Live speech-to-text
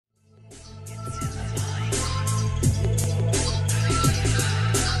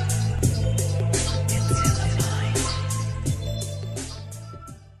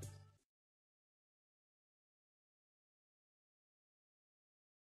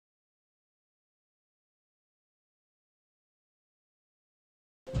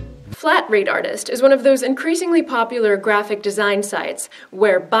FlatrateArtist is one of those increasingly popular graphic design sites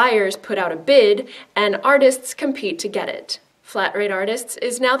where buyers put out a bid and artists compete to get it. FlatrateArtist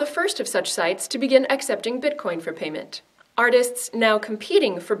is now the first of such sites to begin accepting Bitcoin for payment. Artists now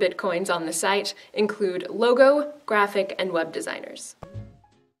competing for Bitcoins on the site include logo, graphic, and web designers.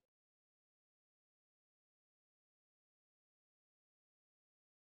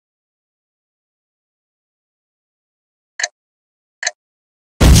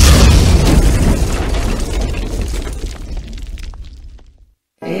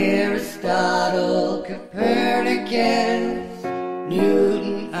 Aristotle, Copernicus,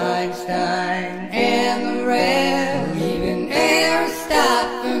 Newton, Einstein, and the rest. Even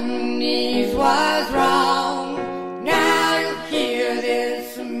Aristophanes was wrong. Now you'll hear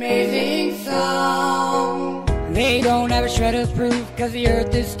this amazing song. They don't have a shred of proof, cause the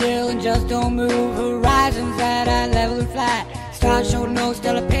earth is still and just don't move. Horizons at eye level and flat. Stars show no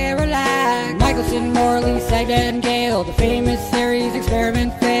stellar parallax. Michelson, Morley, Sagda, and Gale. The famous series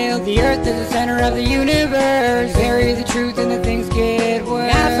experiment failed. The Earth is the center of the universe. Bury the truth and the things get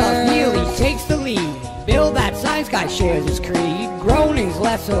worse. NASA nearly takes the lead. Bill, that science guy, shares his creed. Groaning's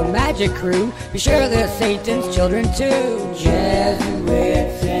less a magic crew. Be sure they're Satan's children too.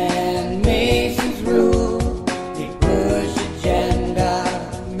 Jesuits and Masons rule. They push agenda,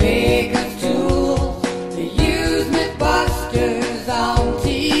 make us tools. They use Mythbusters on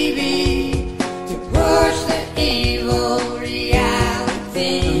TV to push the evil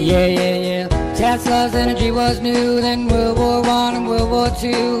reality. Yeah. Tesla's energy was new, then World War I and World War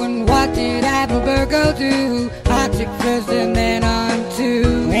II. And what did Admiral go do? I took first and then on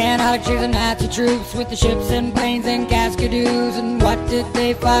two. Ran out of chasing Nazi troops with the ships and planes and cascadoos. And what did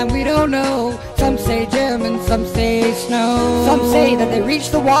they find? We don't know. Some say German, some say snow. Some say that they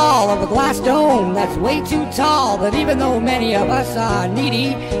reached the wall of a glass dome that's way too tall. But even though many of us are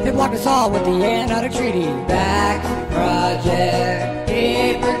needy, they blocked us all with the Antarctic Treaty. Back to Project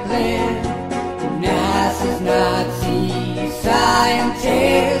Paperclip. NASA's Nazi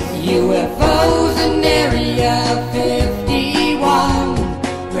scientists, UFOs in Area 51,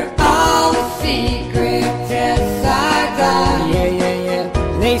 where all the secret tests are done. Yeah.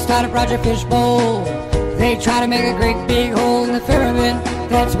 They started Project Fishbowl. They try to make a great big hole in the firmament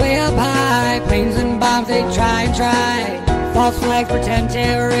that's way up high. Planes and bombs, they try and try. False flags, pretend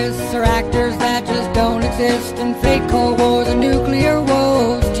terrorists, or actors that just don't exist. And fake Cold Wars and nuclear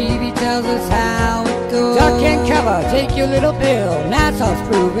woes. TV tells us how it goes. Duck and cover, take your little pill. NASA's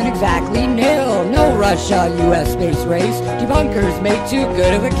proven exactly nil. No Russia-US space race. Debunkers make too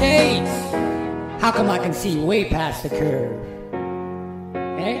good of a case. How come I can see way past the curve?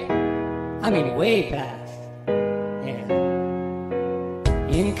 Eh? I mean way past. Yeah.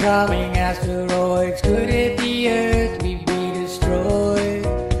 Incoming asteroids, could it be Earth? We'd be destroyed.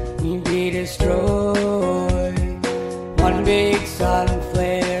 We'd be destroyed. One big sun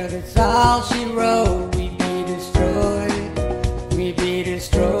flare, that's all she wrote. We'd be destroyed. We'd be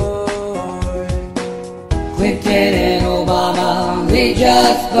destroyed. Clinton and Obama, they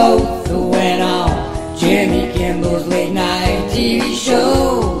just both went on Jimmy Kimmel's late night TV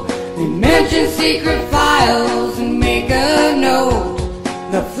show. They mention secret files and make a note.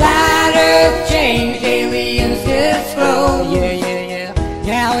 The flat earth changed, aliens disclosed. Yeah.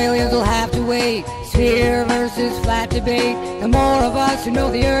 Now aliens will have to wait. Sphere versus flat debate. The more of us who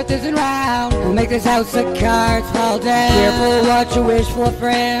know the earth isn't round will make this house of cards fall down. Careful what you wish for,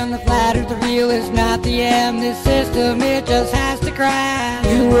 friend. The flat earth, the real is not the M. This system, it just has to crash.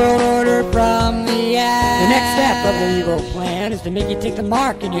 New world order from the end. The next step of the evil plan is to make you take the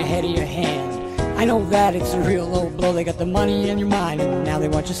mark in your head or your hand. I know that it's a real low blow. They got the money in your mind and now they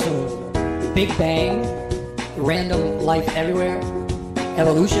want your soul. Big Bang, random life everywhere,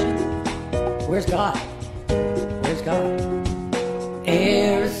 evolution. Where's God? Where's God?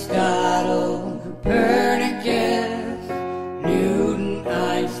 Aristotle, Copernicus, Newton,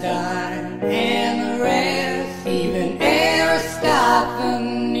 Einstein, and the rest. Even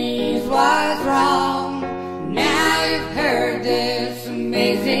Aristophanes was wrong. Now you've heard this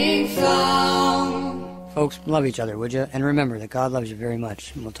amazing song. Folks, love each other, would you? And remember that God loves you very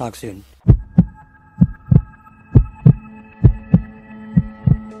much. And we'll talk soon.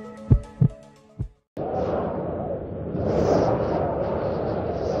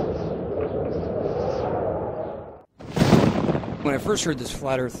 When I first heard this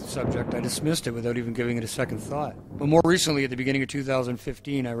flat earth subject, I dismissed it without even giving it a second thought. But more recently, at the beginning of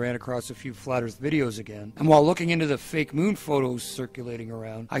 2015, I ran across a few flat earth videos again. And while looking into the fake moon photos circulating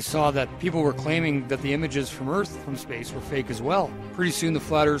around, I saw that people were claiming that the images from Earth from space were fake as well. Pretty soon the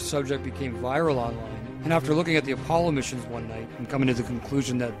flat earth subject became viral online. And after looking at the Apollo missions one night and coming to the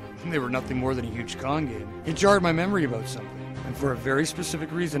conclusion that they were nothing more than a huge con game, it jarred my memory about something. And for a very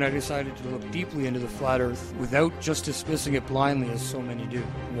specific reason, I decided to look deeply into the flat Earth without just dismissing it blindly as so many do.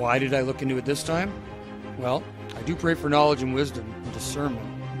 Why did I look into it this time? Well, I do pray for knowledge and wisdom and discernment,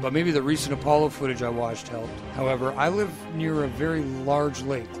 but maybe the recent Apollo footage I watched helped. However, I live near a very large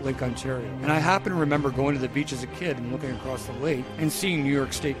lake, Lake Ontario, and I happen to remember going to the beach as a kid and looking across the lake and seeing New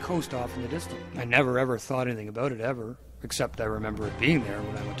York State coast off in the distance. I never ever thought anything about it ever, except I remember it being there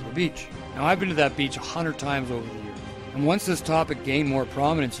when I went to the beach. Now, I've been to that beach 100 times over the years. And once this topic gained more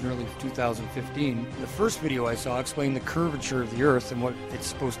prominence in early 2015, the first video I saw explained the curvature of the Earth and what it's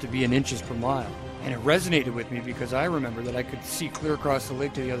supposed to be in inches per mile. And it resonated with me because I remember that I could see clear across the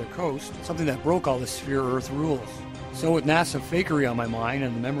lake to the other coast, something that broke all the sphere Earth rules. So with NASA fakery on my mind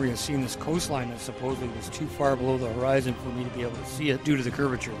and the memory of seeing this coastline that supposedly was too far below the horizon for me to be able to see it due to the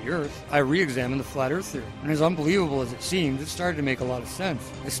curvature of the Earth, I re-examined the flat Earth theory. And as unbelievable as it seemed, it started to make a lot of sense,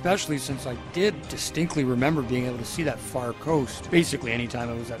 especially since I did distinctly remember being able to see that far coast basically anytime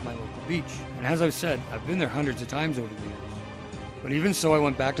I was at my local beach. And as I've said, I've been there hundreds of times over the years. But even so, I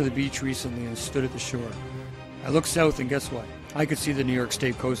went back to the beach recently and stood at the shore. I looked south and guess what? I could see the New York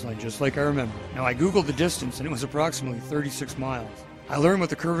State coastline just like I remember. Now I googled the distance and it was approximately 36 miles. I learned what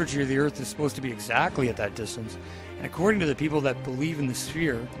the curvature of the Earth is supposed to be exactly at that distance, and according to the people that believe in the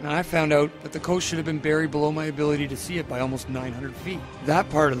sphere, I found out that the coast should have been buried below my ability to see it by almost 900 feet. That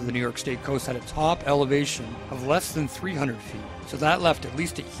part of the New York State coast had a top elevation of less than 300 feet. So that left at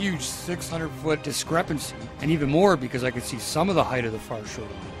least a huge 600-foot discrepancy, and even more because I could see some of the height of the far shore.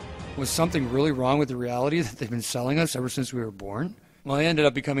 Was something really wrong with the reality that they've been selling us ever since we were born? Well, I ended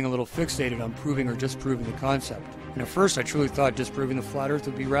up becoming a little fixated on proving or disproving the concept. And at first I truly thought disproving the flat Earth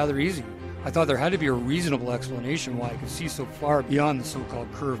would be rather easy. I thought there had to be a reasonable explanation why I could see so far beyond the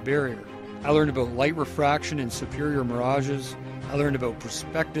so-called curve barrier. I learned about light refraction and superior mirages. I learned about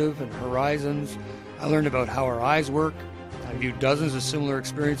perspective and horizons. I learned about how our eyes work. I viewed dozens of similar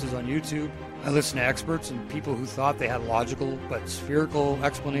experiences on YouTube. I listened to experts and people who thought they had logical but spherical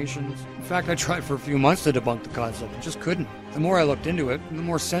explanations. In fact, I tried for a few months to debunk the concept and just couldn't. The more I looked into it, the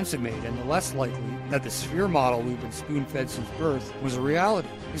more sense it made, and the less likely that the sphere model we've been spoon-fed since birth was a reality.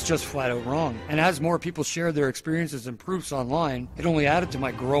 It's just flat out wrong. And as more people shared their experiences and proofs online, it only added to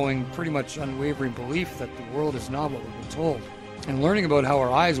my growing, pretty much unwavering belief that the world is not what we've been told. And learning about how our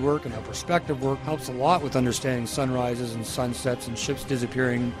eyes work and how perspective work helps a lot with understanding sunrises and sunsets and ships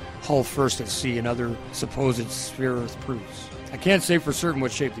disappearing hull first at sea and other supposed sphere Earth proofs. I can't say for certain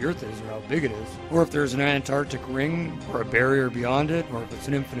what shape the Earth is or how big it is, or if there's an Antarctic ring or a barrier beyond it, or if it's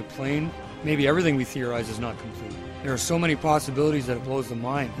an infinite plane. Maybe everything we theorize is not complete. There are so many possibilities that it blows the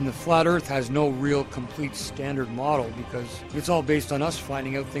mind, and the flat Earth has no real complete standard model because it's all based on us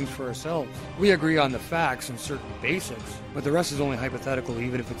finding out things for ourselves. We agree on the facts and certain basics, but the rest is only hypothetical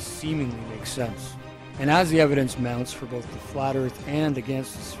even if it seemingly makes sense. And as the evidence mounts for both the flat Earth and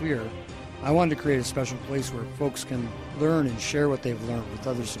against the sphere, I wanted to create a special place where folks can learn and share what they've learned with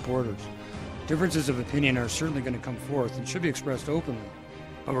other supporters. Differences of opinion are certainly going to come forth and should be expressed openly.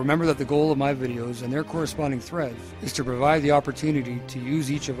 But remember that the goal of my videos and their corresponding threads is to provide the opportunity to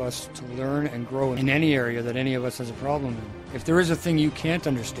use each of us to learn and grow in any area that any of us has a problem in. If there is a thing you can't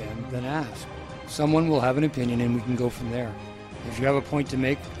understand, then ask. Someone will have an opinion and we can go from there. If you have a point to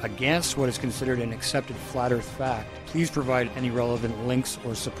make against what is considered an accepted flat Earth fact, please provide any relevant links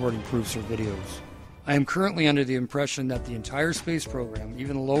or supporting proofs or videos. I am currently under the impression that the entire space program,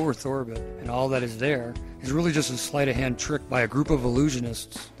 even the low Earth orbit, and all that is there, is really just a sleight-of-hand trick by a group of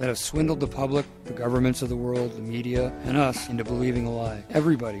illusionists that have swindled the public, the governments of the world, the media, and us into believing a lie.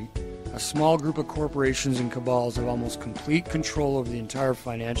 Everybody, a small group of corporations and cabals, have almost complete control over the entire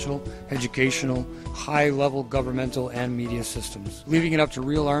financial, educational, high-level governmental and media systems, leaving it up to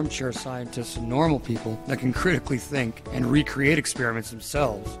real armchair scientists and normal people that can critically think and recreate experiments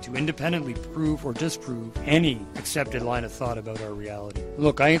themselves to independently prove or disprove any accepted line of thought about our reality.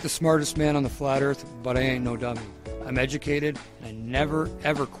 Look, I ain't the smartest man on the flat Earth, but I ain't no dummy. I'm educated, and I never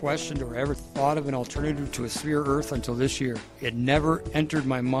ever questioned or ever thought of an alternative to a sphere Earth until this year. It never entered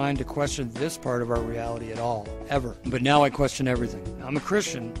my mind to question this part of our reality at all, ever. But now I question everything. I'm a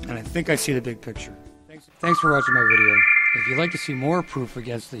Christian, and I think I see the big picture. Thanks for watching my video. If you'd like to see more proof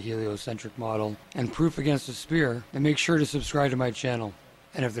against the heliocentric model and proof against the sphere, then make sure to subscribe to my channel.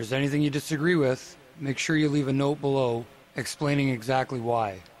 And if there's anything you disagree with, make sure you leave a note below explaining exactly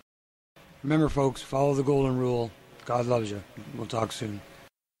why. Remember folks, follow the golden rule. God loves you. We'll talk soon.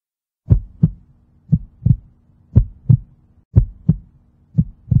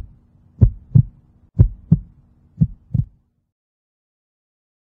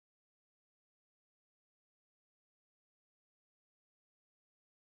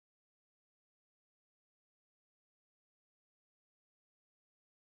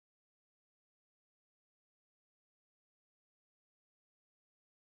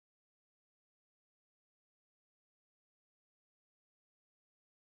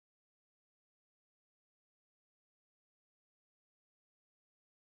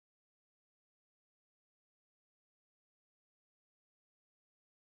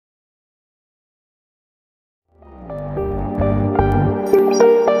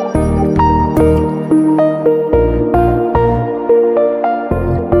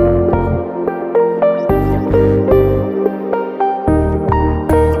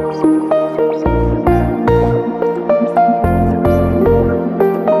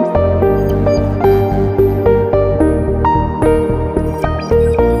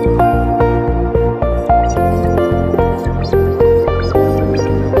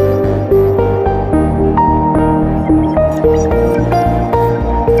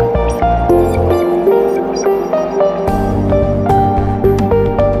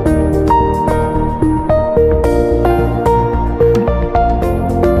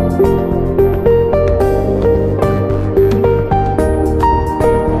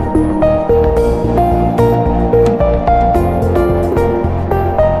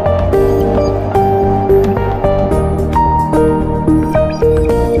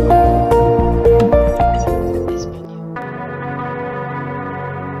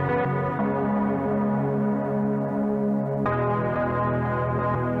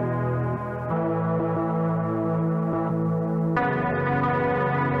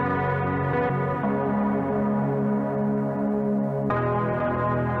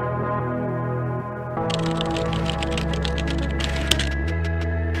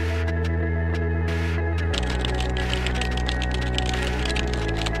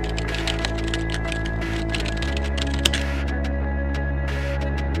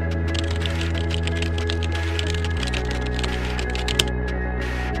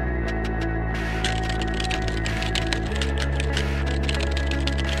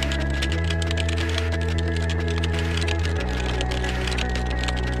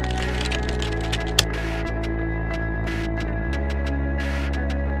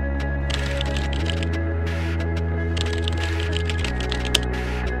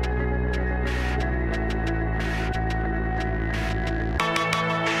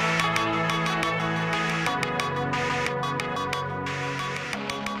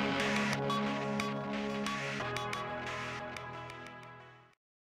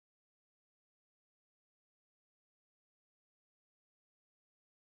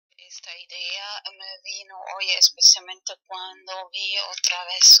 Esta idea me vino hoy especialmente cuando vi otra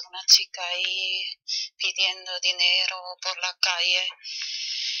vez una chica ahí pidiendo dinero por la calle.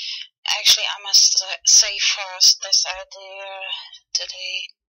 Actually, I must say first, this idea today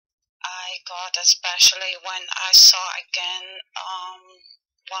I got especially when I saw again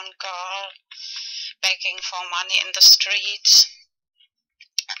one girl begging for money in the streets.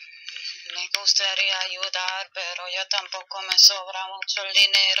 Me gustaría ayudar, pero yo tampoco me sobra mucho el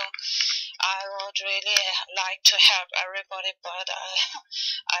dinero. I would really like to help everybody, but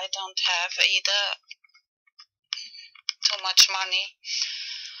I don't have either too much money.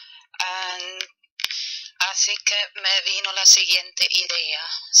 And así que me vino la siguiente idea.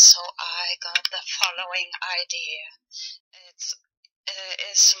 So I got the following idea.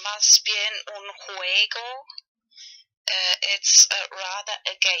 Es más bien un juego. It's rather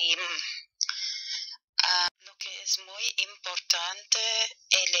a game. Lo que es muy importante,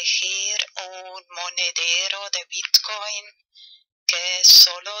 elegir un monedero de Bitcoin que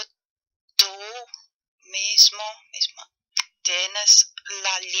solo tú misma tienes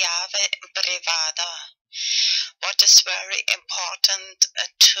la llave privada. What is very important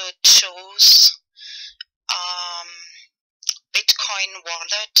to choose Bitcoin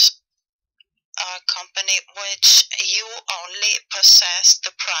wallet company which you only possess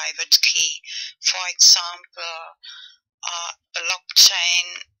the private key. For example,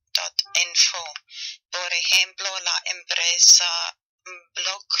 blockchain.info. Por ejemplo, la empresa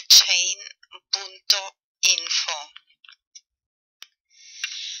blockchain.info.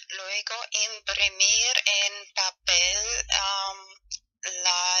 Luego, imprimir en papel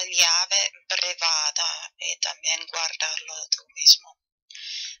la llave privada y también guardarlo tú mismo.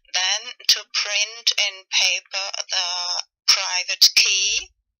 Then to print in paper the private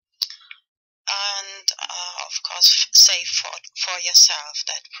key and of course save for yourself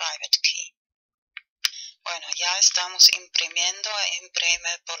that private key. Bueno, ya estamos imprimiendo,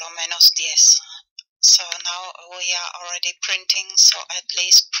 imprime por lo menos 10. So now we are already printing, so at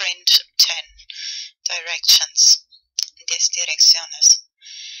least print 10 directions, 10 direcciones.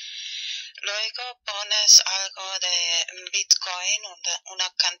 Luego pones algo de Bitcoin,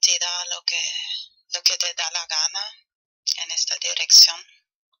 una cantidad, lo que te da la gana en esta dirección.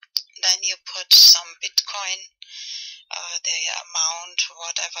 Then you put some Bitcoin, the amount,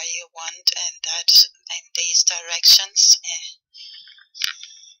 whatever you want, in these directions.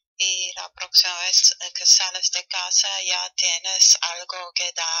 Y la próxima vez que sales de casa ya tienes algo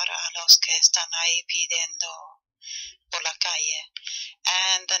que dar a los que están ahí pidiendo por la calle.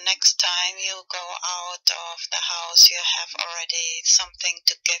 And the next time you go out of the house, you have already something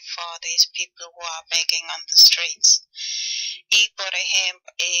to give for these people who are begging on the streets. Y por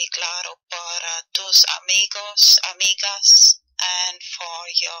ejemplo, y claro, para tus amigos, amigas, and for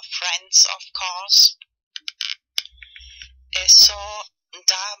your friends, of course. Eso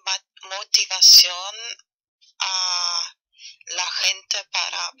da motivación a la gente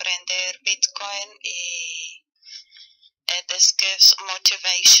para aprender Bitcoin y this gives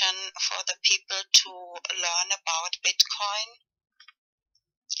motivation for the people to learn about Bitcoin.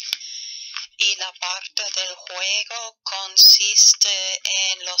 Y la parte del juego consiste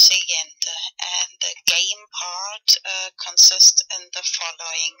en lo siguiente, and the game part consists in the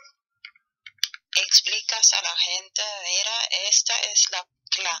following. Explicas a la gente, mira, esta es la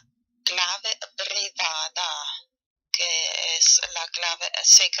clave privada, que es la clave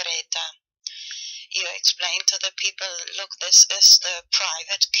secreta. You explain to the people, look, this is the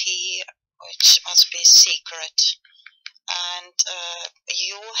private key, which must be secret. And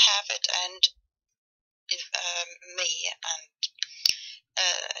you have it, and me, and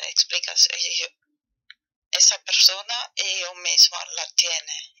explicas, esa persona y yo mismo la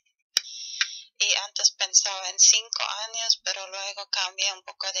tiene. Y antes pensaba en 5 años, pero luego cambié un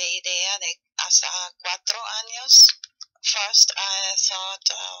poco de idea de hasta 4 años. First I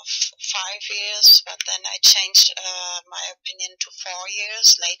thought of 5 years, but then I changed my opinion to 4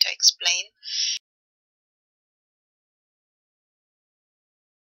 years, later explain.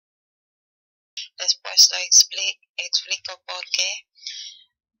 Después lo explico por qué.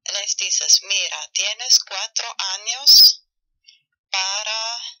 Les dices, mira, tienes 4 años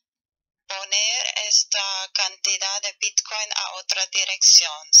para poner esta cantidad de Bitcoin a otra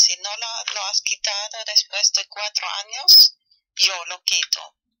dirección. Si no lo has quitado después de 4 años, yo lo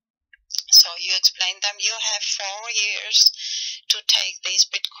quito. So you explain them, you have 4 years to take this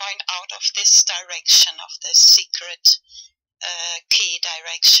Bitcoin out of this direction, of this secret key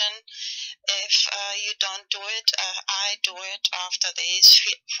direction. If you don't do it, I do it after these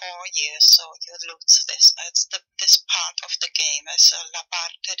 4 years, so you lose this. It's this part of the game, es la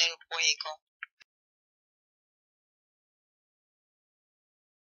parte del juego.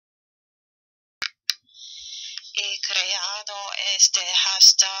 He creado este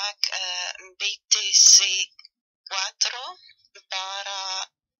hashtag BTC4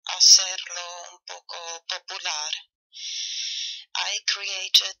 para hacerlo un poco popular. I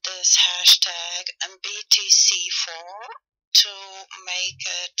created this hashtag BTC4 to make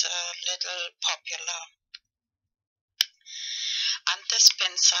it a little popular. Antes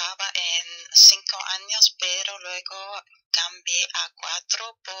pensaba en 5 años, pero luego cambié a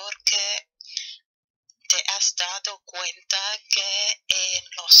 4 porque te has dado cuenta que en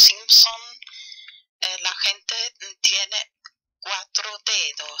Los Simpson la gente tiene 4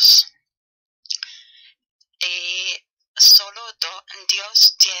 dedos y solo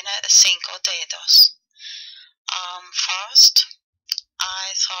Dios tiene 5 dedos. First,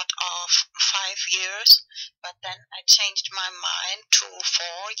 I thought of 5 years, but then I changed my mind to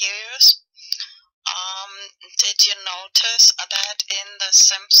 4 years. Did you notice that in The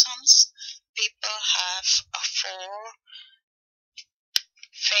Simpsons, people have 4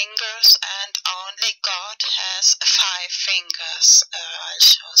 fingers and only God has 5 fingers? I'll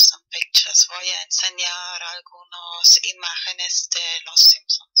show some pictures. Voy a enseñar algunas imágenes de Los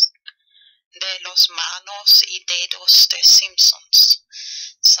Simpsons, de los manos y dedos de Simpsons.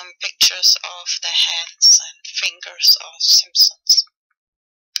 Some pictures of the hands and fingers of Simpsons.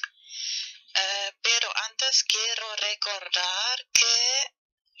 Pero antes quiero recordar que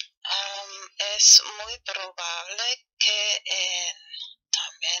es muy probable que en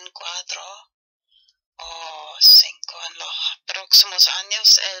también 4 o 5 en los próximos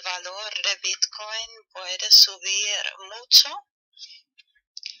años el valor de Bitcoin puede subir mucho.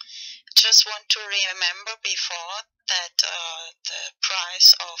 Just want to remember before that the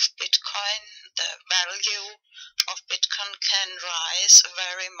price of Bitcoin, the value of Bitcoin can rise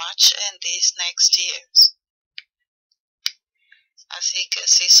very much in these next years. Así que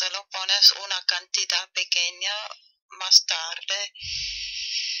si solo pones una cantidad pequeña, más tarde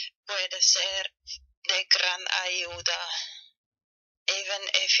puede ser de gran ayuda. Even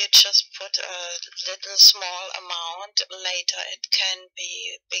if you just put a little small amount, later it can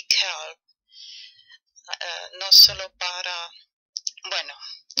be big help. No solo para, bueno,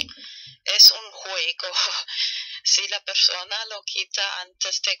 es un juego. Si la persona lo quita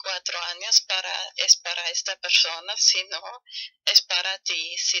antes de 4 años, es para esta persona, si no, es para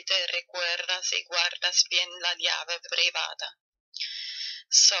ti, si te recuerdas y guardas bien la llave privada.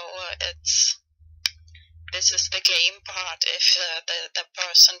 So this is the game part. If the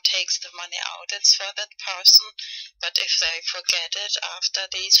person takes the money out, it's for that person. But if they forget it after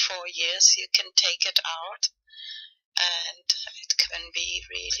these 4 years, you can take it out. And it can be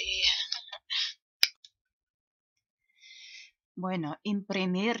really... Bueno,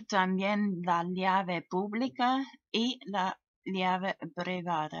 imprimir también la llave pública y la llave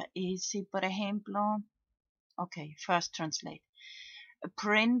privada. Y si, por ejemplo, okay, first translate.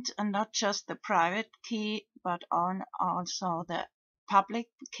 Print not just the private key, but also the public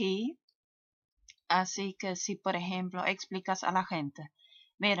key. Así que si, por ejemplo, explicas a la gente,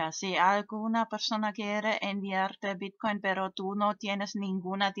 mira, si alguna persona quiere enviarte Bitcoin, pero tú no tienes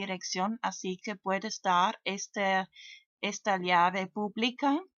ninguna dirección, así que puedes dar esta llave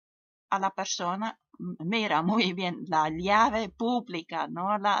pública a la persona. Mira, muy bien, la llave pública,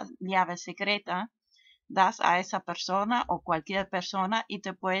 no la llave secreta. Das a esa persona o cualquier persona y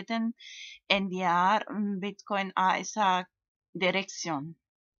te pueden enviar Bitcoin a esa dirección.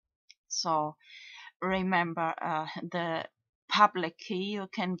 So remember, the public key you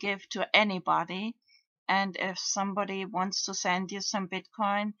can give to anybody, and if somebody wants to send you some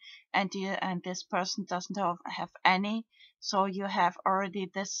Bitcoin and this person doesn't have any, so you have already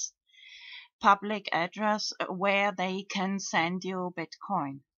this public address where they can send you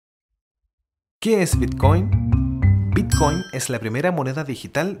Bitcoin. ¿Qué es Bitcoin? Bitcoin es la primera moneda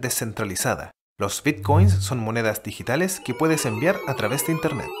digital descentralizada. Los Bitcoins son monedas digitales que puedes enviar a través de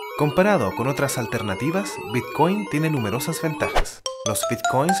Internet. Comparado con otras alternativas, Bitcoin tiene numerosas ventajas. Los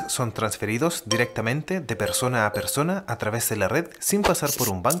Bitcoins son transferidos directamente de persona a persona a través de la red sin pasar por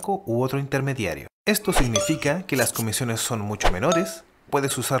un banco u otro intermediario. Esto significa que las comisiones son mucho menores,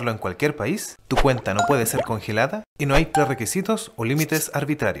 puedes usarlo en cualquier país, tu cuenta no puede ser congelada y no hay prerequisitos o límites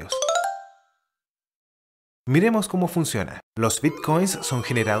arbitrarios. Miremos cómo funciona. Los bitcoins son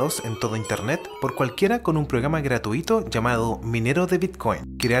generados en todo Internet por cualquiera con un programa gratuito llamado minero de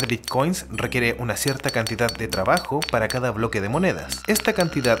bitcoin. Crear bitcoins requiere una cierta cantidad de trabajo para cada bloque de monedas. Esta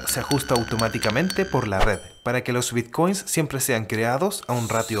cantidad se ajusta automáticamente por la red para que los bitcoins siempre sean creados a un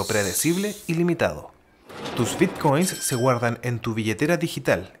ratio predecible y limitado. Tus bitcoins se guardan en tu billetera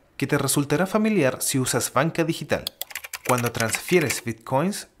digital, que te resultará familiar si usas banca digital. Cuando transfieres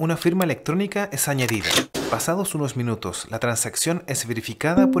bitcoins, una firma electrónica es añadida. Pasados unos minutos, la transacción es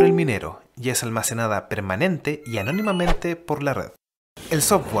verificada por el minero y es almacenada permanente y anónimamente por la red. El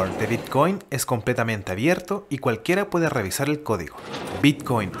software de Bitcoin es completamente abierto y cualquiera puede revisar el código.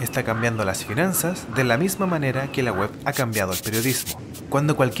 Bitcoin está cambiando las finanzas de la misma manera que la web ha cambiado el periodismo.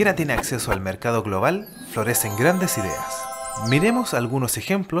 Cuando cualquiera tiene acceso al mercado global, florecen grandes ideas. Miremos algunos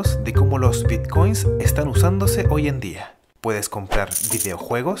ejemplos de cómo los bitcoins están usándose hoy en día. Puedes comprar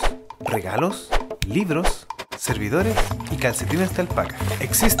videojuegos, regalos, libros, servidores y calcetines de alpaca.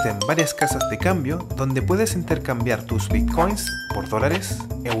 Existen varias casas de cambio donde puedes intercambiar tus bitcoins por dólares,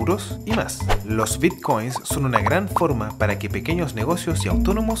 euros y más. Los bitcoins son una gran forma para que pequeños negocios y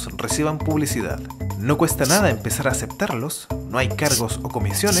autónomos reciban publicidad. No cuesta nada empezar a aceptarlos, no hay cargos o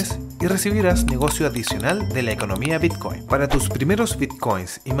comisiones y recibirás negocio adicional de la economía Bitcoin. Para tus primeros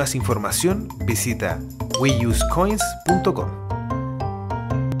bitcoins y más información, visita weusecoins.com.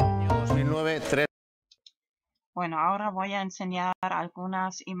 Bueno, ahora voy a enseñar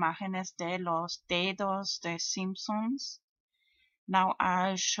algunas imágenes de los dedos de Simpsons. Now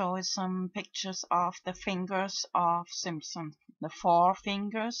I'll show some pictures of the fingers of Simpson. The 4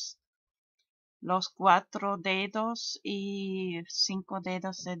 fingers, los 4 dedos y 5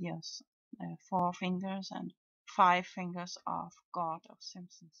 dedos de Dios. The 4 fingers and 5 fingers of God of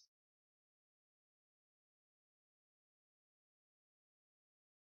Simpsons.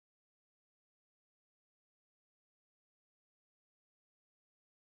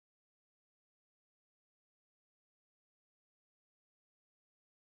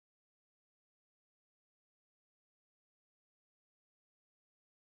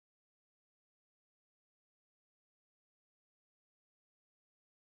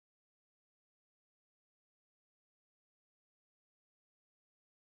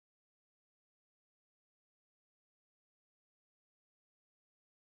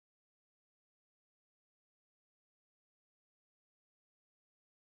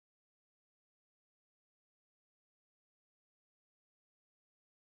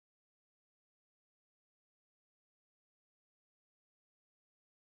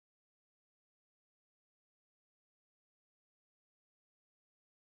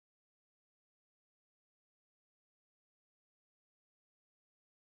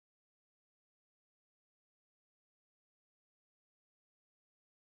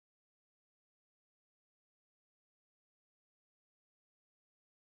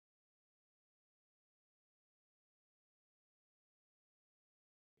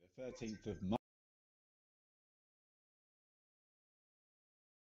 The 13th of March.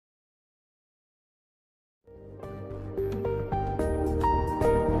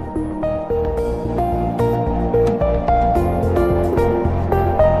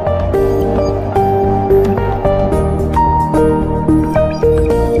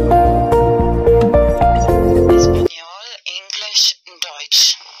 Español, English,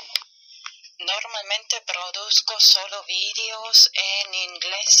 Deutsch. Normalmente produzco solo vídeos en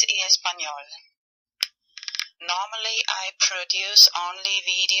inglés y español. Normally I produce only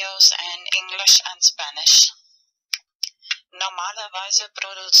videos in English and Spanish. Normalerweise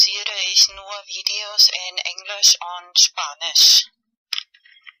produziere ich nur Videos en Englisch und Spanisch.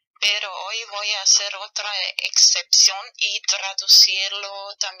 Pero hoy voy a hacer otra excepción y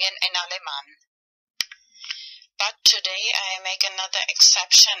traducirlo también en alemán. But today I make another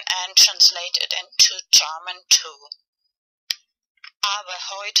exception and translate it into German too. Aber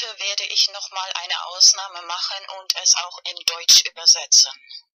heute werde ich nochmal eine Ausnahme machen und es auch in Deutsch übersetzen.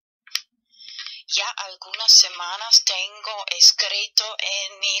 Ya algunas semanas tengo escrito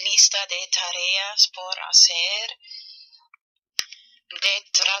en mi lista de tareas por hacer de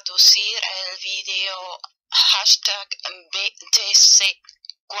traducir el video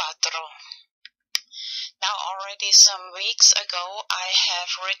 #BTC4. Now already some weeks ago I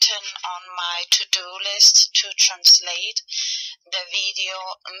have written on my to-do list to translate the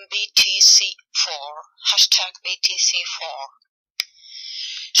video BTC4, #BTC4.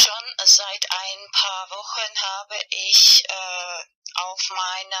 Schon seit ein paar Wochen habe ich auf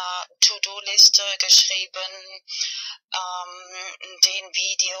meiner To-Do-Liste geschrieben, den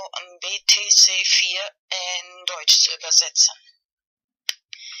Video BTC4 in Deutsch zu übersetzen.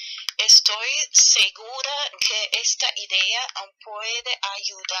 Estoy segura que esta idea puede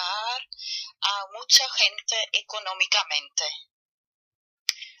ayudar a mucha gente económicamente.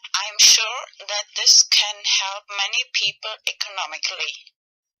 I'm sure that this can help many people economically.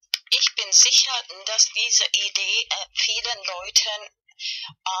 Ich bin sicher, dass diese Idee vielen Leuten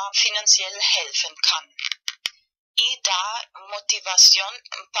finanziell helfen kann. Y da motivación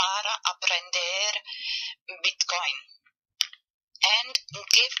para aprender Bitcoin. And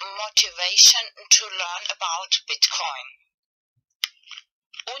give motivation to learn about Bitcoin.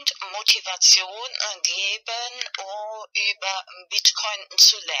 Und Motivation geben, über Bitcoin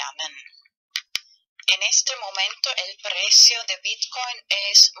zu lernen. En este momento el precio de Bitcoin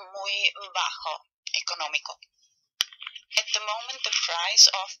es muy bajo, económico. At the moment the price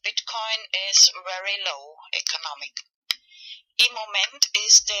of Bitcoin is very low, economic. Im Moment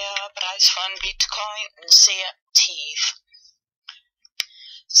ist der Preis von Bitcoin sehr tief.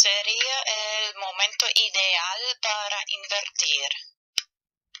 Sería el momento ideal para invertir.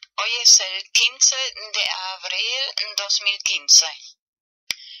 Hoy es el 15 de abril 2015.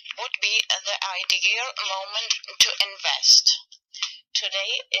 Would be the ideal moment to invest.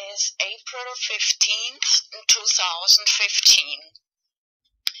 Today is April 15th, 2015.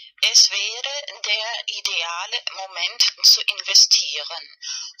 Es wäre der ideale Moment zu investieren.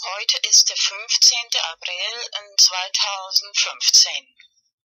 Heute ist der 15. April 2015.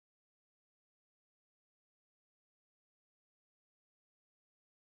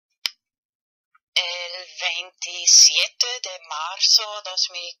 El 27 de marzo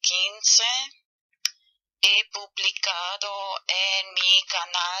 2015 he publicado en mi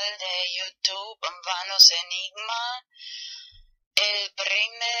canal de YouTube VanosEnigmA el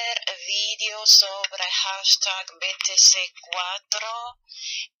primer vídeo sobre hashtag BTC4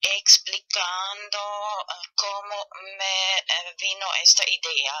 explicando cómo me vino esta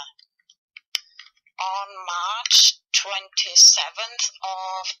idea. On March 27th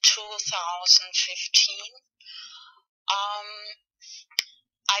of 2015,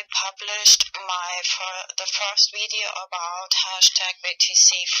 I published the first video about hashtag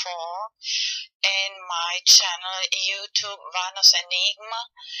BTC4 in my channel YouTube VanosEnigmA,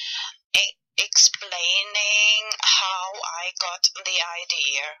 explaining how I got the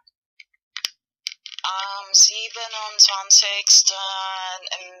idea. Am 27.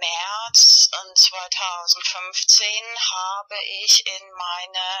 März 2015 habe ich in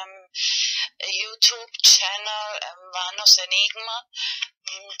meinem YouTube-Channel VanosEnigmA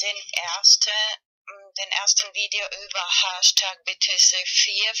den ersten Video über Hashtag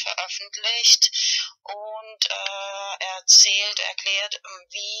BTC4 veröffentlicht und erklärt,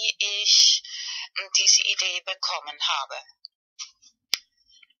 wie ich diese Idee bekommen habe.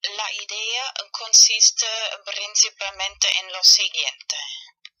 La idea consiste principalmente en lo siguiente.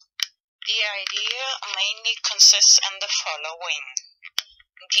 The idea mainly consists in the following.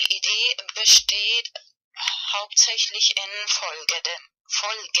 Die Idee besteht hauptsächlich in folgendem.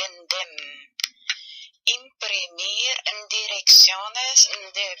 Imprimir direcciones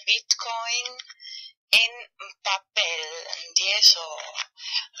de Bitcoin en papel, 10 o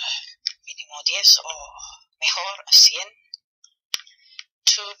mínimo 10 o mejor 100.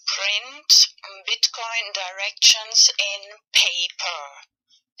 To print Bitcoin directions in paper,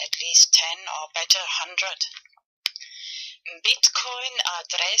 at least 10 or better 100.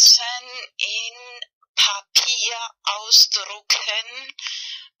 Bitcoin-Adressen in Papier ausdrucken,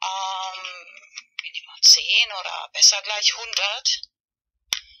 mínimo 10 oder besser gleich 100.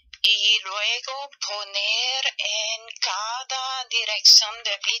 Y luego poner en cada dirección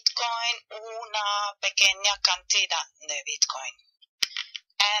de Bitcoin una pequeña cantidad de Bitcoin.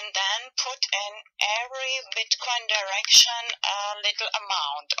 And then put in every Bitcoin direction a little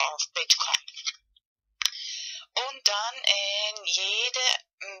amount of Bitcoin. Und dann in jede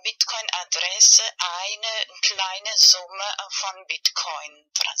Bitcoin-Adresse eine kleine Summe von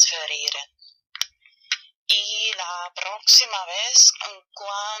Bitcoin transferieren. Y la próxima vez,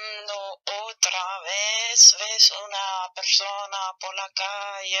 cuando otra vez ves una persona por la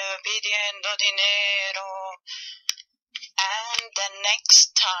calle pidiendo dinero, and the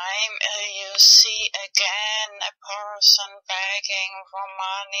next time you see again a person begging for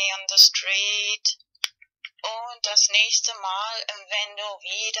money on the street, und das nächste Mal, wenn du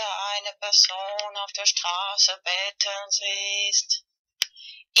wieder eine Person auf der Straße betteln siehst,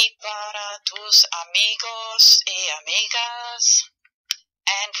 y para tus amigos y amigas,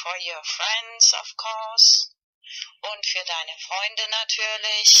 and for your friends of course, und für deine Freunde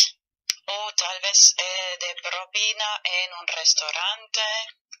natürlich, o tal vez de propina en un restaurante,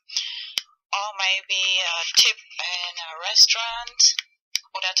 or maybe a tip in a restaurant,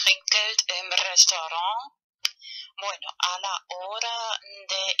 oder Trinkgeld im Restaurant. Bueno, a la hora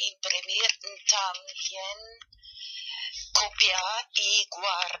de imprimir también copiar y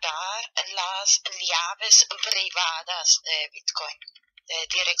guardar las llaves privadas de Bitcoin, de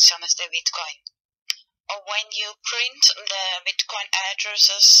direcciones de Bitcoin. When you print the Bitcoin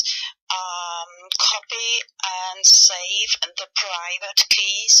addresses, copy and save the private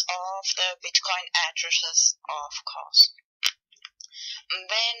keys of the Bitcoin addresses, of course.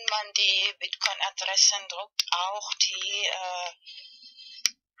 Wenn man die Bitcoin-Adressen druckt, auch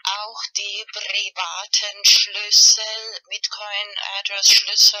die privaten Schlüssel,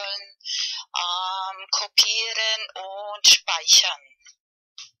 Bitcoin-Address-Schlüsseln kopieren und speichern.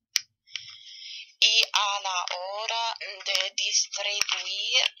 Y a la hora de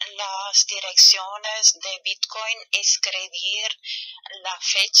distribuir las direcciones de Bitcoin, escribir la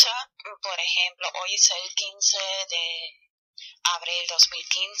fecha, por ejemplo, hoy es el 15 de abril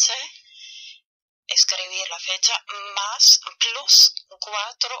 2015, escribir la fecha más plus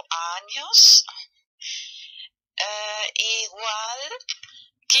 4 años, igual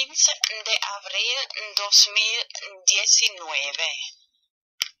 15 de abril 2019.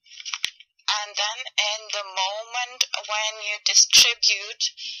 And then in the moment when you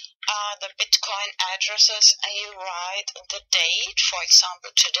distribute the Bitcoin addresses, you write the date, for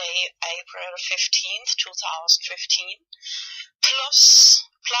example, today, April 15th, 2015, plus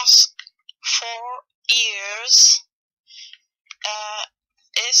 4 years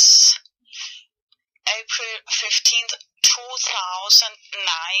is April 15th,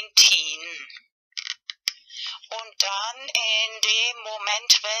 2019. Und dann in dem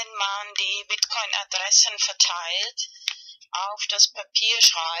Moment, wenn man die Bitcoin-Adressen verteilt, auf das Papier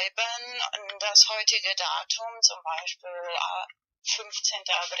schreiben, das heutige Datum, zum Beispiel 15.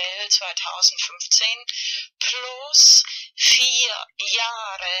 April 2015, plus 4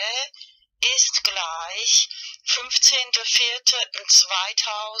 Jahre ist gleich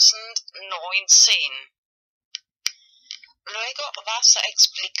 15.04.2019. Luego vas a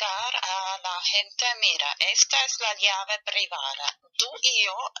explicar a la gente, mira, esta es la llave privada, tú y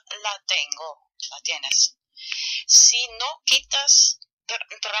yo la tienes. Si no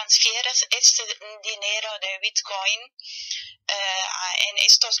transfieres este dinero de Bitcoin en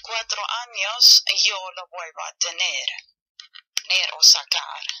estos 4 años, yo lo vuelvo a tener o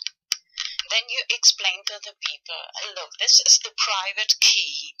sacar. Then you explain to the people, look, this is the private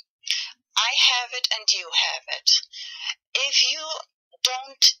key. I have it and you have it. If you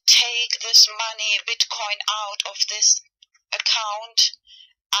don't take this money, Bitcoin, out of this account,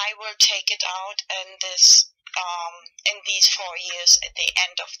 I will take it out in these 4 years, at the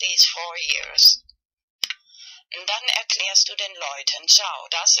end of these 4 years. Und dann erklärst du den Leuten, schau,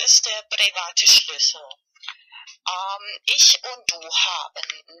 das ist der private Schlüssel. Ich und du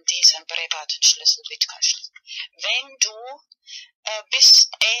haben diesen privaten Schlüssel, Bitcoin-Schlüssel. Wenn du bis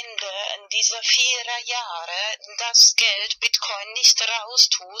Ende dieser 4 Jahre das Geld Bitcoin nicht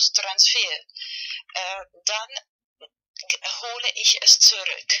raustust, Transfer, dann hole ich es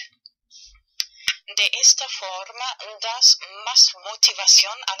zurück. De esta forma das más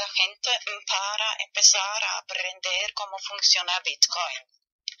motivación a la gente para empezar a aprender cómo funciona Bitcoin.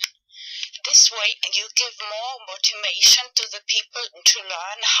 This way you give more motivation to the people to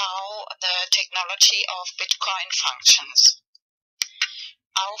learn how the technology of Bitcoin functions.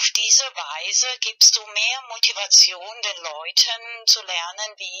 Auf diese Weise gibst du mehr Motivation den Leuten zu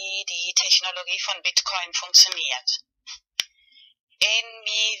lernen, wie die Technologie von Bitcoin funktioniert. En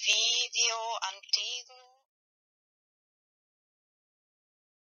mi video antiguo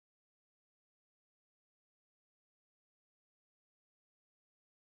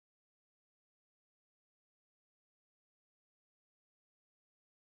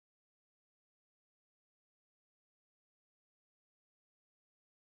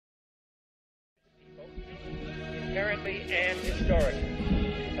inherently and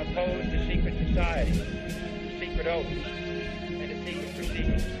historically opposed to secret societies, secret oaths, and to secret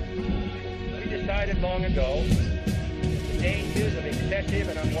proceedings. We decided long ago that the dangers of excessive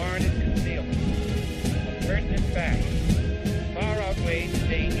and unwarranted concealment of pertinent facts far outweigh the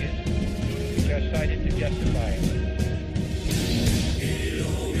dangers which are cited to justify it.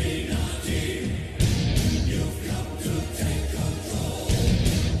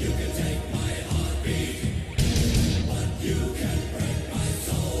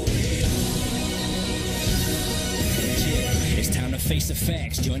 Face the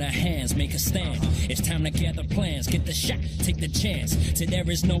facts, join our hands, make a stand. It's time to gather plans, get the shot, take the chance. Till there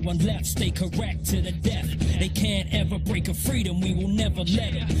is no one left, stay correct to the death. They can't ever break a freedom, we will never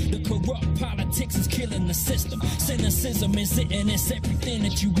let it. The corrupt politics is killing the system. Cynicism is it, and it's everything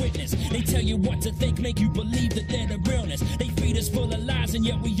that you witness. They tell you what to think, make you believe that they're the realness. They feed us full of lies, and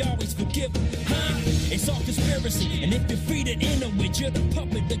yet we always forgive them. Huh? It's all conspiracy, and if you're feeding into it, you're the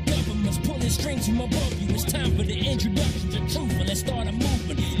puppet. The government's pulling strings from above you. It's time for the introduction to truth, and let's start a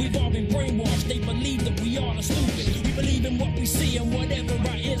movement. We've all been brainwashed, they believe that we all are stupid. We believe in what we see and whatever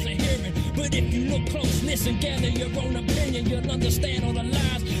our ears are hearing. But if you look close, listen, gather your own opinion, you'll understand all the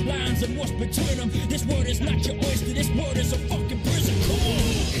lies, lines, and what's between them. This word is not your oyster, this word is a fucking prison. Come on!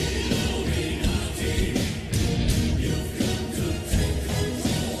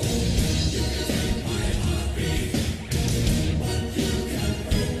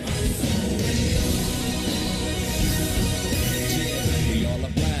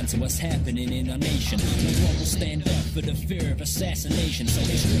 To what's happening in our nation. No one will stand up for the fear of assassination. So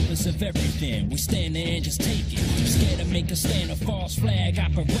they strip us of everything. We stand there and just take it. I'm scared to make a stand of false flag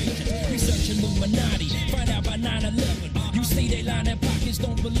operations. Research Illuminati, find out by 9/11. You see they line their pockets,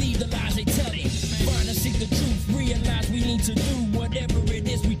 don't believe the lies they tell you. Find and seek the truth, realize we need to do whatever it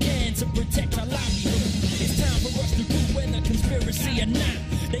is we can to protect our livelihood. It's time for us to prove whether conspiracy or not.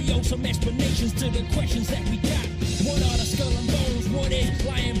 They owe some explanations to the questions that we got. What are the skull and bones? What is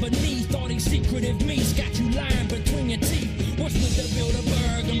lying beneath all these secretive meats? Got you lying between your teeth. What's with the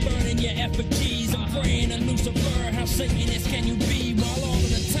Bilderberg and burning your effigies? I'm praying to Lucifer. How Satanist can you be? While all of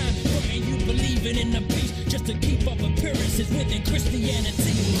the time praying you believing in the peace just to keep up appearances within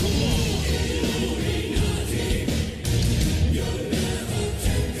Christianity. Come on.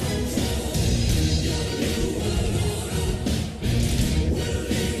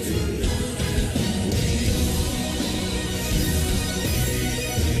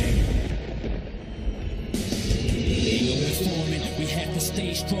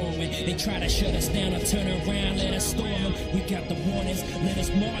 Stay strong when they try to shut us down or turn around, let us storm them. We got the warnings, let us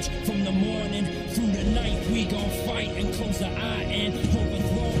march from the morning through the night. We gon' fight and close the eye and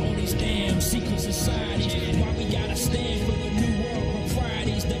overthrow all these damn secret societies. Why we gotta stand for the